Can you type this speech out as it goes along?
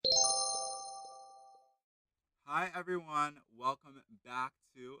Hi, everyone. Welcome back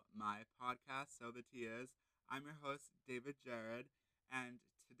to my podcast, So the Tea Is. I'm your host, David Jared. And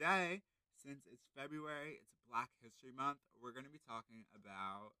today, since it's February, it's Black History Month, we're going to be talking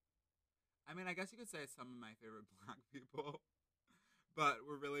about, I guess you could say some of my favorite Black people. But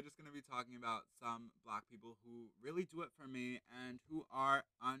we're really just going to be talking about some Black people who really do it for me and who are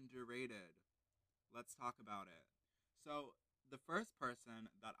underrated. Let's talk about it. So, the first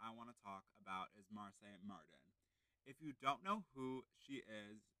person that I want to talk about is Marseille Martin. If you don't know who she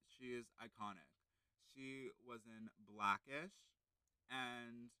is iconic. She was in Blackish,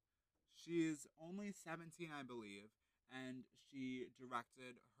 and she's only 17, I believe, and she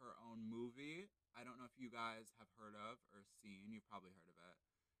directed her own movie. I don't know if you guys have heard of or seen. You've probably heard of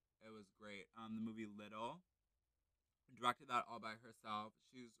it. It was great. The movie Little. Directed that all by herself.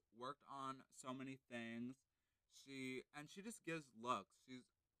 She's worked on so many things. She just gives looks. She's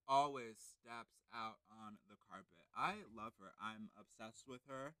always steps out on the carpet. I love her. I'm obsessed with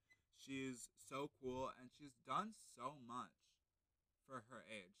her. She's so cool and she's done so much for her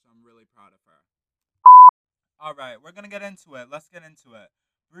age. So I'm really proud of her. All right, we're going to get into it. Let's get into it.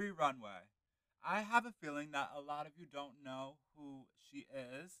 Bree Runway. I have a feeling that a lot of you don't know who she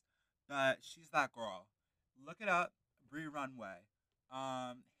is, but she's that girl. Look it up. Bree Runway.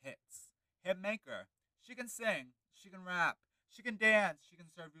 Hits. Hit maker. She can sing. She can rap. She can dance. She can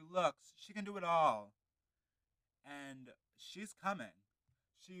serve you looks. She can do it all. And she's coming.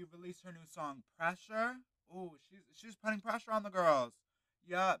 She released her new song, Pressure. Ooh, she's putting pressure on the girls.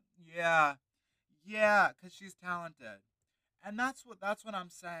 Yup, yeah, because she's talented. And that's what I'm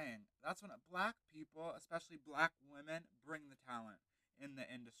saying. That's when Black people, especially Black women, bring the talent in the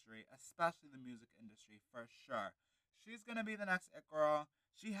industry, especially the music industry, for sure. She's gonna be the next it girl.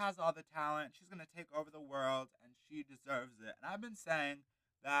 She has all the talent. She's gonna take over the world, and she deserves it. And I've been saying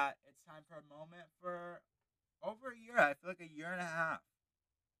that it's time for a moment for over a year. I feel like a year and a half,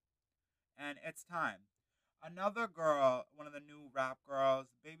 and it's time. Another girl, one of the new rap girls,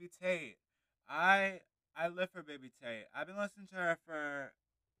 Baby Tate. I live for Baby Tate. I've been listening to her for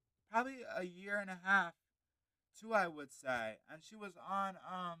probably a year and a half, too, I would say. And she was on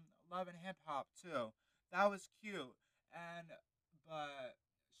Love and Hip Hop too. That was cute. And but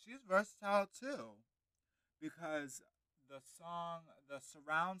she's versatile too because the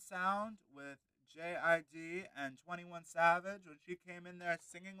surround sound with JID and 21 Savage when she came in there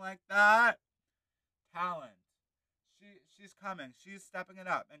singing like that, talent. She's coming. She's stepping it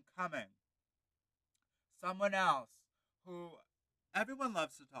up and coming. Someone else who everyone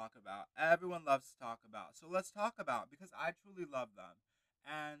loves to talk about. Everyone loves to talk about. So let's talk about because I truly love them.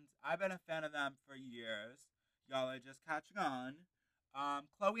 And I've been a fan of them for years. Y'all are just catching on.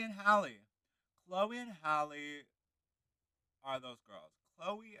 Chloe and Halle. Chloe and Halle are those girls.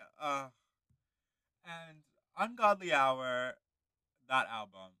 Chloe, and Ungodly Hour, that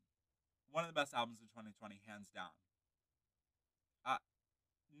album. One of the best albums of 2020, hands down. Uh,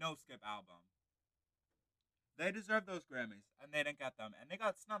 no skip album. They deserve those Grammys, and they didn't get them. And they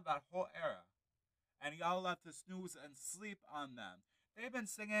got snubbed that whole era. And y'all love to snooze and sleep on them. They've been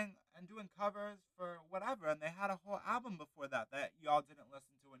singing and doing covers for whatever, and they had a whole album before that y'all didn't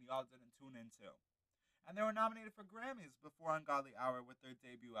listen to and y'all didn't tune into. And they were nominated for Grammys before Ungodly Hour with their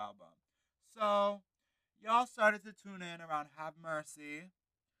debut album. So, y'all started to tune in around Have Mercy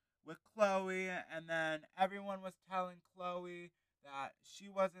with Chloe, and then everyone was telling Chloe that she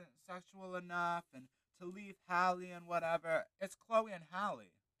wasn't sexual enough and to leave Halle and whatever. It's Chloe and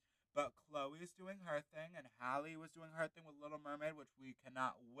Halle. But Chloe's doing her thing, and Halle was doing her thing with Little Mermaid, which we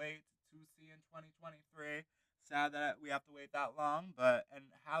cannot wait to see in 2023. Sad that we have to wait that long,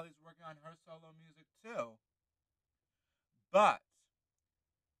 and Halle's working on her solo music too. But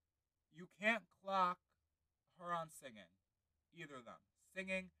you can't clock her on singing. Either of them.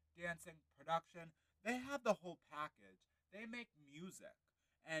 Singing, dancing, production. They have the whole package. They make music.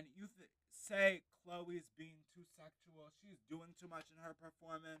 And you say Chloe's being too sexual. She's doing too much in her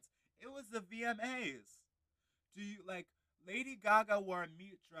performance. It was the VMAs. Do you Lady Gaga wore a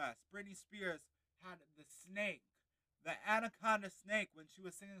meat dress. Britney Spears had the snake, the anaconda snake when she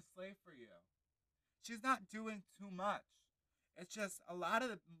was singing Slave for You. She's not doing too much. It's just a lot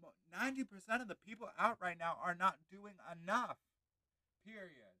of 90% of the people out right now are not doing enough.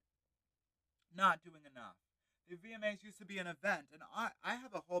 Period. Not doing enough. The VMAs used to be an event, and I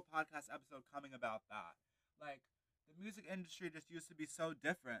have a whole podcast episode coming about that. The music industry just used to be so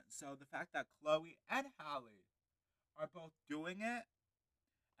different. So the fact that Chloe and Halle are both doing it,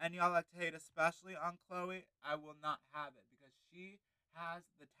 and y'all like to hate especially on Chloe, I will not have it because she has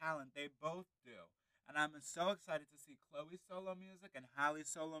the talent. They both do. And I'm so excited to see Chloe's solo music and Halle's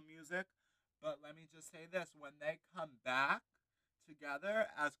solo music. But let me just say this. When they come back together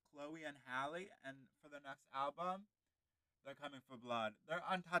as Chloe and Halle and for their next album, they're coming for blood. They're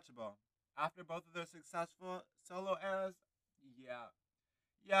untouchable. After both of their successful solo eras, yeah.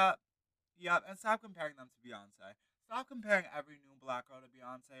 Yeah, yeah, and stop comparing them to Beyonce. Stop comparing every new black girl to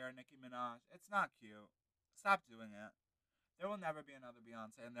Beyonce or Nicki Minaj. It's not cute. Stop doing it. There will never be another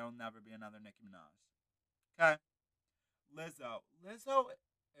Beyonce, and there will never be another Nicki Minaj. Okay? Lizzo.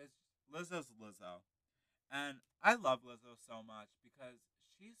 Lizzo's Lizzo. And I love Lizzo so much because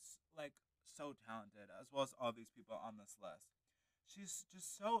she's like so talented, as well as all these people on this list. She's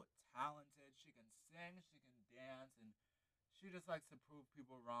just so talented. She can sing, she can dance, and she just likes to prove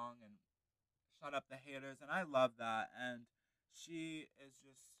people wrong and shut up the haters. And I love that. And she is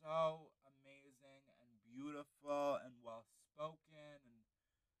just so amazing and beautiful and well spoken, and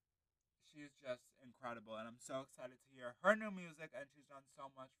she's just incredible. And I'm so excited to hear her new music. And she's done so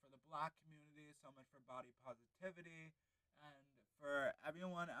much for the black community, so much for body positivity, and for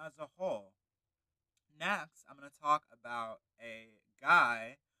everyone as a whole. Next, I'm going to talk about a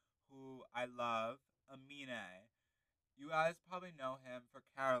guy who I love, Amine. You guys probably know him for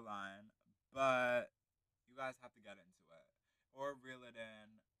Caroline, but you guys have to get into it or reel it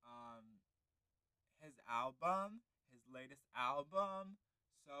in. His album, his latest album,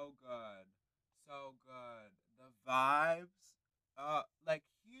 so good, so good. The vibes, like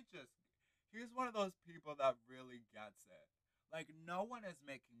he's one of those people that really gets it. Like no one is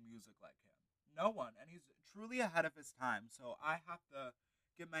making music like him, no one, and he's truly ahead of his time. So I have to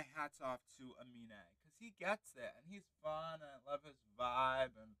give my hats off to Amine because he gets it and he's fun and I love his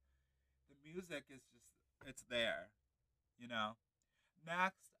vibe and the music is just it's there, you know.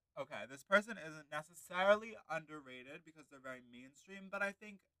 Next, okay, this person isn't necessarily underrated because they're very mainstream, but I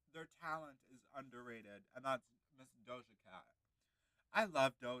think their talent is underrated, and that's Miss Doja Cat. I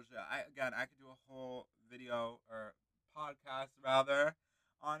love Doja. I could do a whole video or podcast rather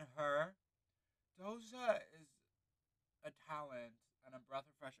on her. Doja is a talent and a breath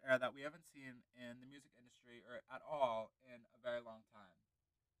of fresh air that we haven't seen in the music industry or at all in a very long time.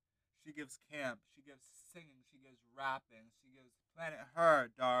 She gives camp, she gives singing, she gives rapping, she gives Planet Her,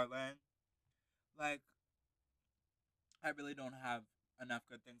 darling. Like, I really don't have enough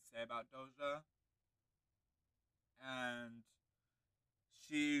good things to say about Doja. And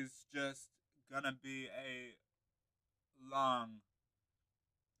she's just gonna be a long,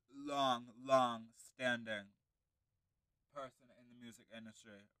 long standing person in the music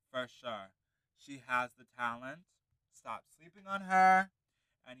industry, for sure. She has the talent. Stop sleeping on her.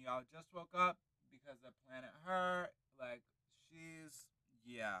 And y'all just woke up because of Planet Her. Like, she's,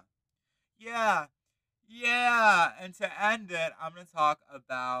 yeah. Yeah. Yeah. And to end it, I'm going to talk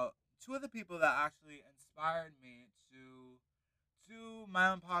about two of the people that actually inspired me to do my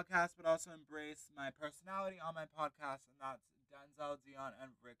own podcast, but also embrace my personality on my podcast, and that's Denzel Dion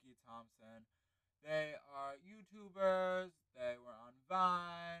and Ricky Thompson. They are YouTubers, they were on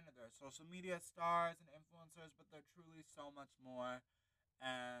Vine, they're social media stars and influencers, but they're truly so much more,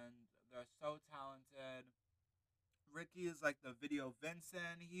 and they're so talented. Ricky is like the video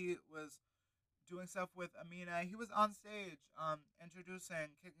Vincent. He was doing stuff with Amina. He was on stage,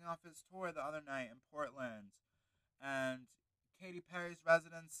 kicking off his tour the other night in Portland. And Katy Perry's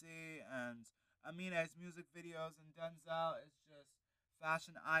residency and Amina's music videos, and Denzel is just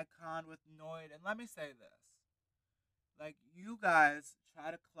fashion icon with Noid. And let me say this. Like, you guys try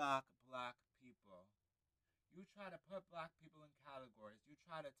to clock black people. You try to put black people in categories. You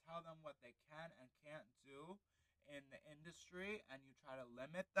try to tell them what they can and can't do in the industry, and you try to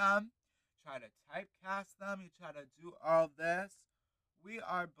limit them, try to typecast them, you try to do all this. We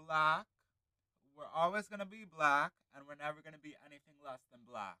are black. We're always going to be black, and we're never going to be anything less than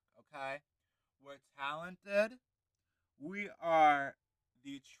black, okay? We're talented. We are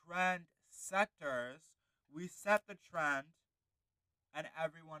the trend setters. We set the trend, and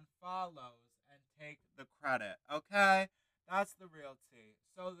everyone follows and take the credit, okay? That's the real tea.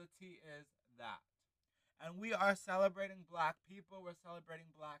 So the tea is that. And we are celebrating black people. We're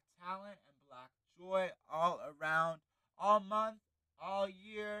celebrating black talent and black joy all around, all month, all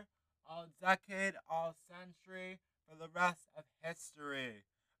year, all decade, all century, for the rest of history,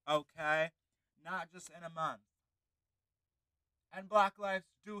 okay? Not just in a month. And black lives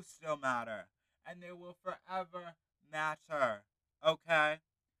do still matter, and they will forever matter, okay?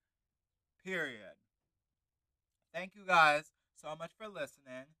 Period. Thank you guys so much for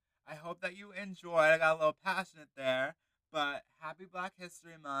listening. I hope that you enjoyed. I got a little passionate there, but happy Black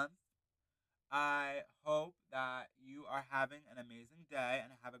History Month. I hope that you are having an amazing day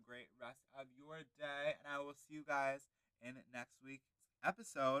and have a great rest of your day. And I will see you guys in next week's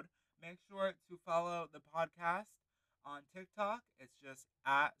episode. Make sure to follow the podcast on TikTok. It's just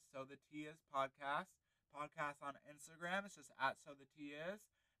at So the Tea Is Podcast. Podcast on Instagram. It's just at So the Tea Is.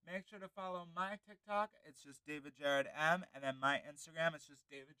 Make sure to follow my TikTok. It's just David Jared M. And then my Instagram. It's just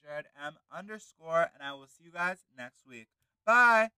David Jared M _. And I will see you guys next week. Bye.